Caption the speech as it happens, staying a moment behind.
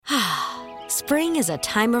Spring is a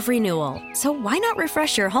time of renewal, so why not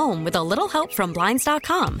refresh your home with a little help from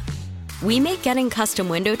Blinds.com? We make getting custom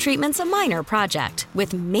window treatments a minor project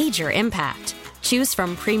with major impact. Choose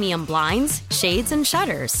from premium blinds, shades, and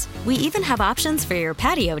shutters. We even have options for your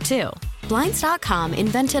patio, too. Blinds.com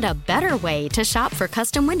invented a better way to shop for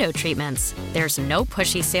custom window treatments. There's no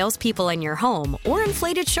pushy salespeople in your home or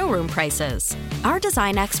inflated showroom prices. Our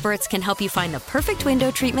design experts can help you find the perfect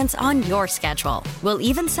window treatments on your schedule. We'll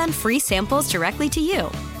even send free samples directly to you.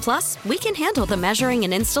 Plus, we can handle the measuring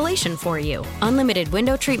and installation for you. Unlimited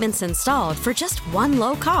window treatments installed for just one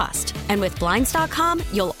low cost. And with Blinds.com,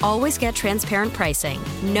 you'll always get transparent pricing.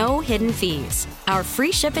 No hidden fees. Our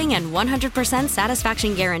free shipping and 100%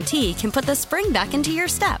 satisfaction guarantee can put the spring back into your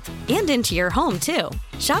step and into your home, too.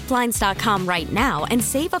 Shop Blinds.com right now and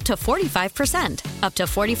save up to 45%. Up to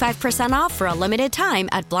 45% off for a limited time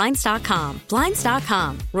at Blinds.com.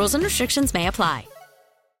 Blinds.com. Rules and restrictions may apply.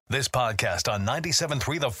 This podcast on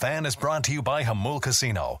 97.3 The Fan is brought to you by Jamul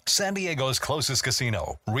Casino, San Diego's closest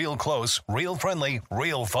casino. Real close, real friendly,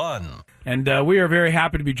 real fun. And we are very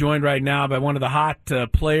happy to be joined right now by one of the hot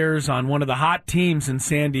players on one of the hot teams in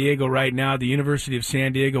San Diego right now, the University of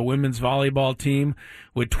San Diego women's volleyball team,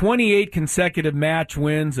 with 28 consecutive match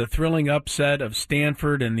wins, a thrilling upset of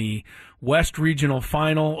Stanford in the West Regional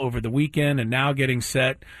Final over the weekend, and now getting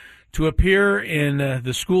set to appear in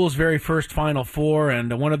the school's very first Final Four.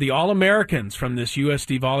 And one of the All-Americans from this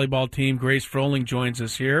USD volleyball team, Grace Froling, joins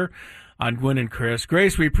us here on Gwynn and Chris.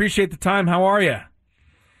 Grace, we appreciate the time. How are you?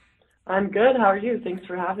 I'm good. How are you? Thanks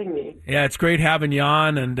for having me. Yeah, it's great having you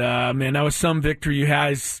on. And, man, that was some victory you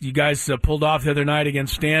guys pulled off the other night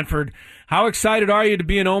against Stanford. How excited are you to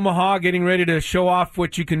be in Omaha, getting ready to show off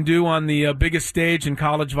what you can do on the biggest stage in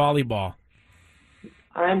college volleyball?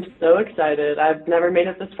 I'm so excited. I've never made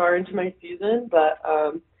it this far into my season, but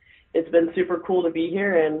it's been super cool to be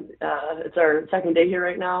here, and it's our second day here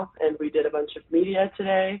right now, and we did a bunch of media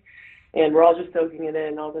today, and we're all just soaking it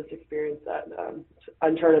in, all this experience that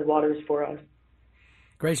uncharted waters for us.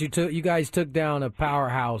 Grace, you guys took down a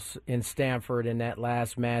powerhouse in Stanford in that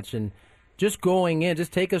last match, and just going in,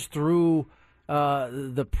 just take us through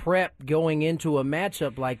the prep going into a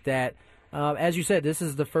matchup like that. As you said, this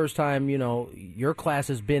is the first time, your class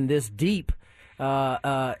has been this deep in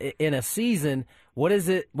a season. What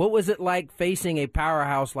was it like facing a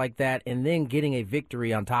powerhouse like that and then getting a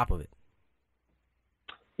victory on top of it?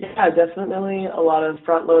 Yeah, definitely a lot of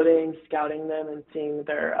front-loading, scouting them, and seeing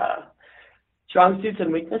their strong suits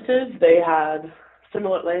and weaknesses. They had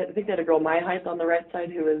I think they had a girl my height on the right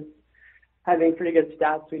side who was having pretty good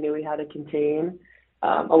stats we knew we had to contain.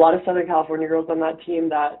 A lot of Southern California girls on that team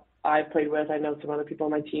that I've played with. I know some other people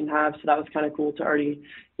on my team have, so that was kind of cool to already,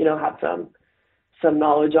 have some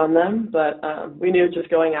knowledge on them. But we knew just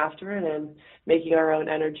going after it and making our own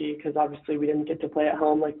energy, because obviously we didn't get to play at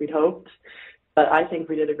home like we'd hoped. But I think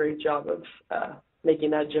we did a great job of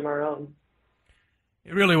making that gym our own.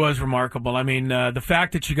 It really was remarkable. I mean, the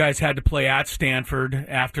fact that you guys had to play at Stanford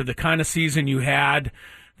after the kind of season you had,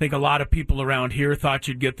 I think a lot of people around here thought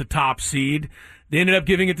you'd get the top seed. They ended up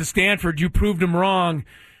giving it to Stanford. You proved them wrong.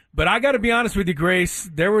 But I got to be honest with you, Grace,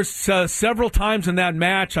 there was several times in that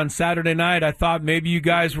match on Saturday night I thought maybe you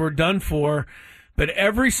guys were done for. But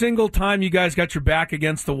every single time you guys got your back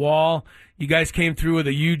against the wall, you guys came through with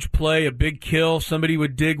a huge play, a big kill, somebody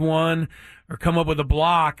would dig one or come up with a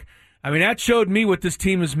block. I mean, that showed me what this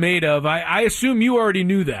team is made of. I assume you already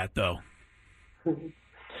knew that, though.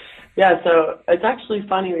 Yeah, so it's actually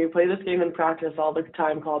funny. We play this game in practice all the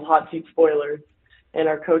time called Hot Seat Spoilers, and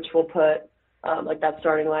our coach will put that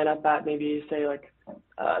starting lineup at maybe, say,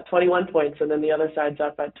 21 points, and then the other side's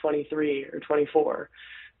up at 23 or 24.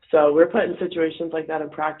 So we're put in situations like that in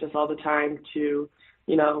practice all the time to,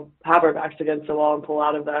 have our backs against the wall and pull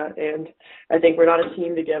out of that. And I think we're not a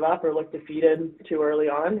team to give up or look defeated too early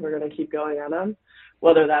on. We're going to keep going at them,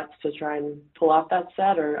 whether that's to try and pull off that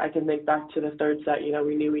set, or I can think back to the third set.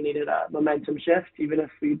 We knew we needed a momentum shift, even if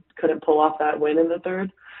we couldn't pull off that win in the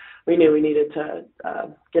third. We knew we needed to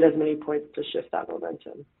get as many points to shift that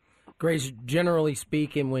momentum. Grace, generally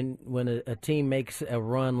speaking, when a team makes a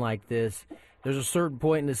run like this, there's a certain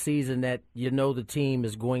point in the season that the team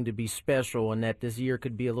is going to be special and that this year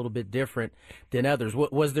could be a little bit different than others.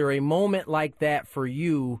 Was there a moment like that for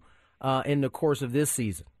you in the course of this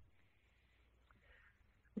season?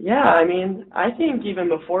 Yeah, I mean, I think even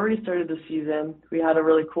before we started the season, we had a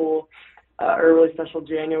really cool or a really special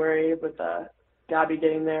January with Gabby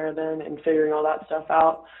getting there then and figuring all that stuff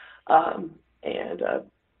out. And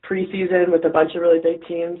preseason with a bunch of really big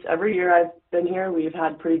teams. Every year I've been here, we've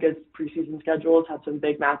had pretty good preseason schedules, had some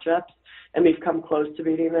big matchups, and we've come close to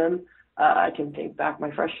beating them. I can think back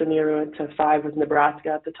my freshman year, we went to 5 with Nebraska.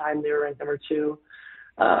 At the time, they were ranked number 2.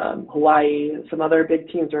 Hawaii, some other big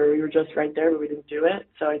teams where we were just right there, but we didn't do it.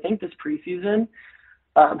 So I think this preseason,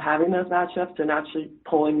 having those matchups and actually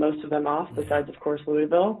pulling most of them off, besides, of course,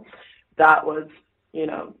 Louisville, that was,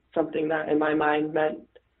 something that in my mind meant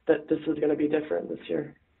that this was going to be different this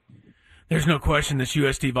year. There's no question this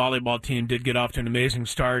USD volleyball team did get off to an amazing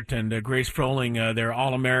start, and Grace Froling, their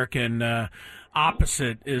All-American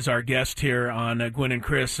opposite, is our guest here on Gwynn and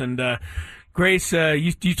Chris. And Grace,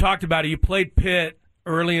 you talked about it. You played Pitt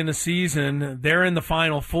early in the season. They're in the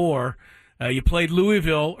Final Four. You played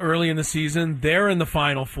Louisville early in the season. They're in the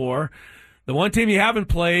Final Four. The one team you haven't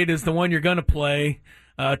played is the one you're going to play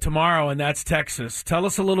tomorrow, and that's Texas. Tell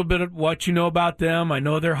us a little bit of what you know about them. I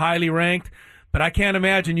know they're highly ranked, but I can't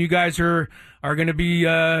imagine you guys are going to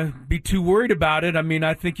be too worried about it. I mean,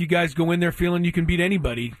 I think you guys go in there feeling you can beat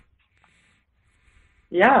anybody.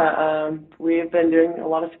 Yeah, we've been doing a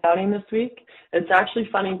lot of scouting this week. It's actually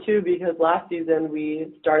funny, too, because last season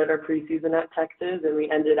we started our preseason at Texas and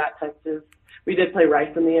we ended at Texas. We did play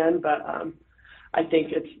Rice in the end, but I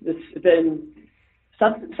think it's been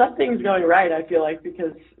something's going right, I feel like,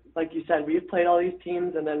 because, like you said, we've played all these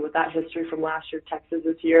teams, and then with that history from last year, Texas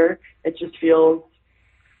this year, it just feels,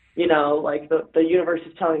 like the universe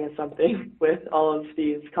is telling us something with all of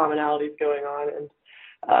these commonalities going on.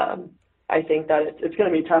 And I think that it's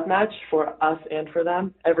going to be a tough match for us and for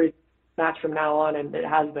them every match from now on, and it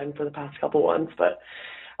has been for the past couple ones. But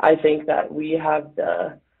I think that we have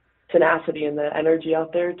the tenacity and the energy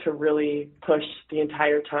out there to really push the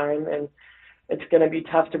entire time, and it's going to be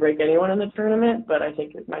tough to break anyone in the tournament, but I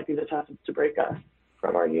think it might be the toughest to break us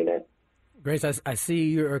from our unit. Grace, I see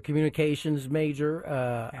you're a communications major.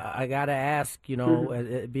 I got to ask,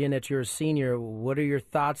 being that you're a senior, what are your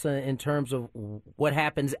thoughts in terms of what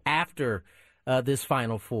happens after this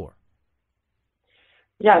Final Four?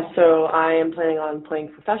 Yeah, so I am planning on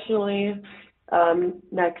playing professionally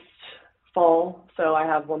next fall. So I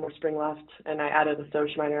have one more spring left, and I added a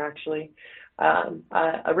Soch minor, actually.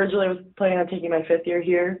 I originally was planning on taking my 5th year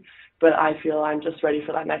here, but I feel I'm just ready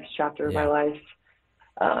for that next chapter of my life.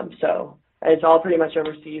 So it's all pretty much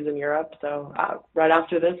overseas in Europe. So right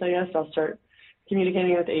after this, I guess, I'll start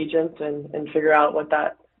communicating with agents and figure out what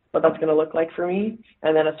that's going to look like for me.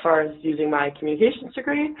 And then as far as using my communications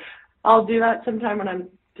degree, I'll do that sometime when I'm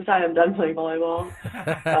done playing volleyball.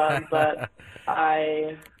 But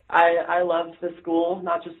I love the school,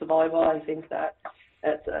 not just the volleyball. I think that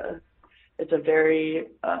it's a very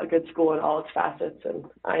good school in all its facets, and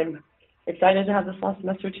I'm excited to have this last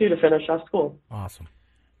semester, too, to finish off school. Awesome.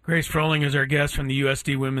 Grace Froling is our guest from the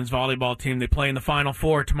USD women's volleyball team. They play in the Final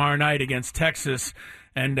Four tomorrow night against Texas.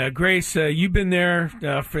 And, Grace, you've been there,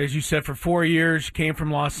 as you said, for 4 years. You came from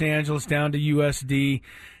Los Angeles down to USD.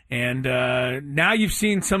 And now you've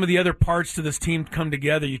seen some of the other parts to this team come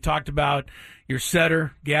together. You talked about your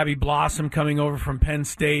setter, Gabby Blossom, coming over from Penn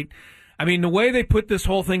State. I mean, the way they put this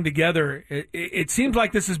whole thing together, it seems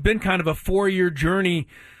like this has been kind of a 4-year journey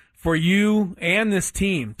for you and this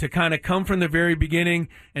team to kind of come from the very beginning,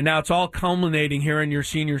 and now it's all culminating here in your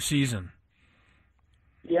senior season.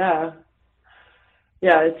 Yeah,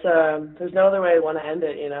 it's there's no other way I want to end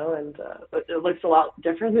it, and it looks a lot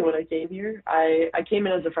different than when I came here. I came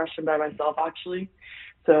in as a freshman by myself, actually,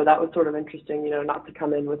 so that was sort of interesting, not to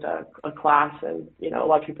come in with a class, and a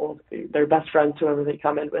lot of people, they're best friends whoever they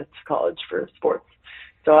come in with to college for sports.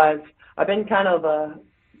 So I've been kind of a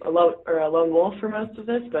lone wolf for most of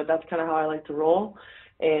this, but that's kind of how I like to roll.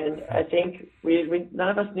 And I think we none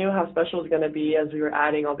of us knew how special it was going to be as we were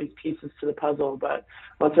adding all these pieces to the puzzle. But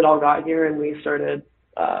once it all got here and we started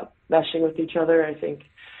meshing with each other, I think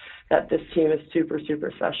that this team is super,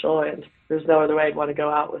 super special, and there's no other way I'd want to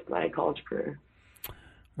go out with my college career.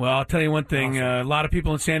 Well, I'll tell you one thing. Awesome. A lot of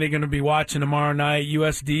people in Sandy are going to be watching tomorrow night.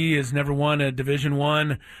 USD has never won a Division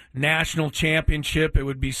I national championship. It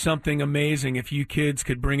would be something amazing if you kids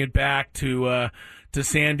could bring it back to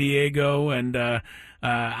San Diego. And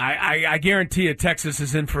I guarantee you Texas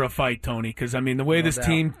is in for a fight, Tony, because, I mean, the way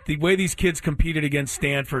the way these kids competed against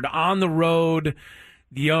Stanford on the road,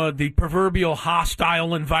 the proverbial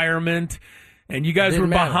hostile environment, and you guys were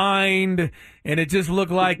behind, and it just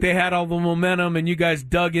looked like they had all the momentum, and you guys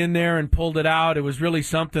dug in there and pulled it out. It was really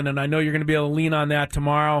something, and I know you're going to be able to lean on that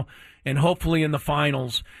tomorrow and hopefully in the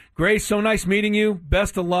finals. Grace, so nice meeting you.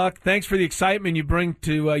 Best of luck. Thanks for the excitement you bring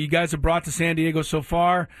to you guys have brought to San Diego so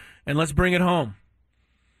far, and let's bring it home.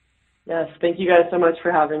 Yes, thank you guys so much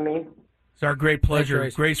for having me. It's our great pleasure.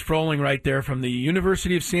 Thanks, Grace Froling right there from the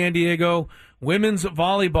University of San Diego women's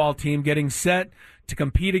volleyball team getting set to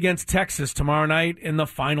compete against Texas tomorrow night in the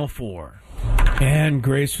Final Four. And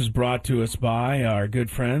Grace was brought to us by our good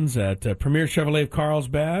friends at Premier Chevrolet of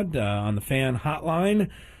Carlsbad on the Fan Hotline.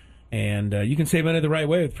 And you can save money the right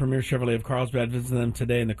way with Premier Chevrolet of Carlsbad. Visit them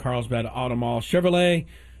today in the Carlsbad Auto Mall. Chevrolet,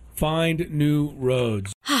 find new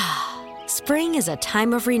roads. Spring is a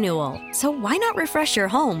time of renewal, so why not refresh your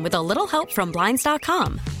home with a little help from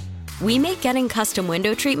Blinds.com? We make getting custom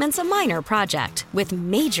window treatments a minor project with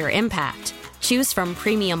major impact. Choose from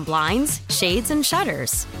premium blinds, shades, and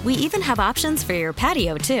shutters. We even have options for your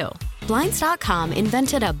patio, too. Blinds.com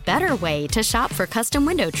invented a better way to shop for custom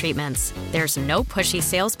window treatments. There's no pushy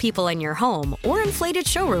salespeople in your home or inflated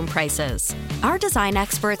showroom prices. Our design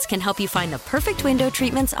experts can help you find the perfect window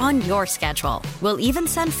treatments on your schedule. We'll even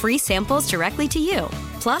send free samples directly to you.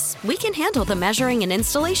 Plus, we can handle the measuring and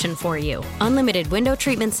installation for you. Unlimited window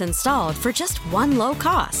treatments installed for just one low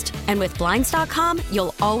cost. And with Blinds.com,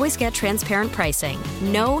 you'll always get transparent pricing.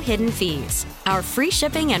 No hidden fees. Our free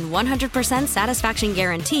shipping and 100% satisfaction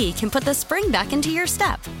guarantee can put the spring back into your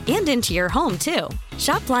step and into your home, too.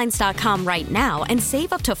 Shop Blinds.com right now and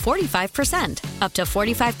save up to 45%. Up to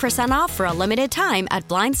 45% off for a limited time at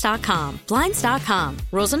Blinds.com. Blinds.com.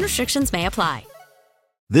 Rules and restrictions may apply.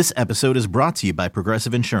 This episode is brought to you by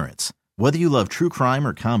Progressive Insurance. Whether you love true crime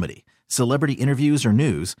or comedy, celebrity interviews or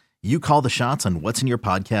news, you call the shots on what's in your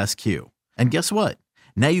podcast queue. And guess what?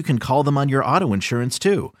 Now you can call them on your auto insurance,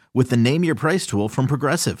 too, with the Name Your Price tool from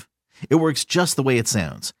Progressive. It works just the way it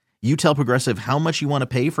sounds. You tell Progressive how much you want to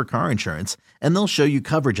pay for car insurance, and they'll show you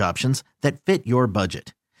coverage options that fit your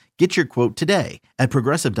budget. Get your quote today at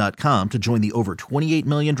Progressive.com to join the over 28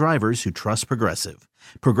 million drivers who trust Progressive.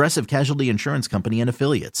 Progressive Casualty Insurance Company and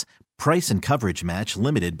Affiliates. Price and coverage match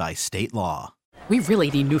limited by state law. We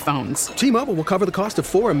really need new phones. T-Mobile will cover the cost of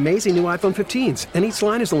 4 amazing new iPhone 15s, and each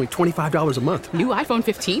line is only $25 a month. New iPhone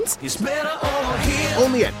 15s? It's better over here.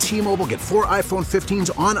 Only at T-Mobile, get 4 iPhone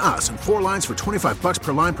 15s on us and 4 lines for $25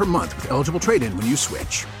 per line per month with eligible trade-in when you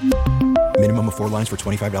switch. Minimum of 4 lines for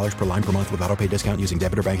 $25 per line per month with auto-pay discount using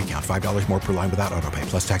debit or bank account. $5 more per line without auto-pay,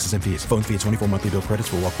 plus taxes and fees. Phone fee at 24 monthly bill credits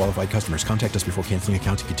for well-qualified customers. Contact us before canceling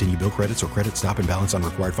account to continue bill credits or credit stop and balance on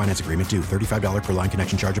required finance agreement due. $35 per line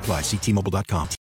connection charge applies. See T-Mobile.com.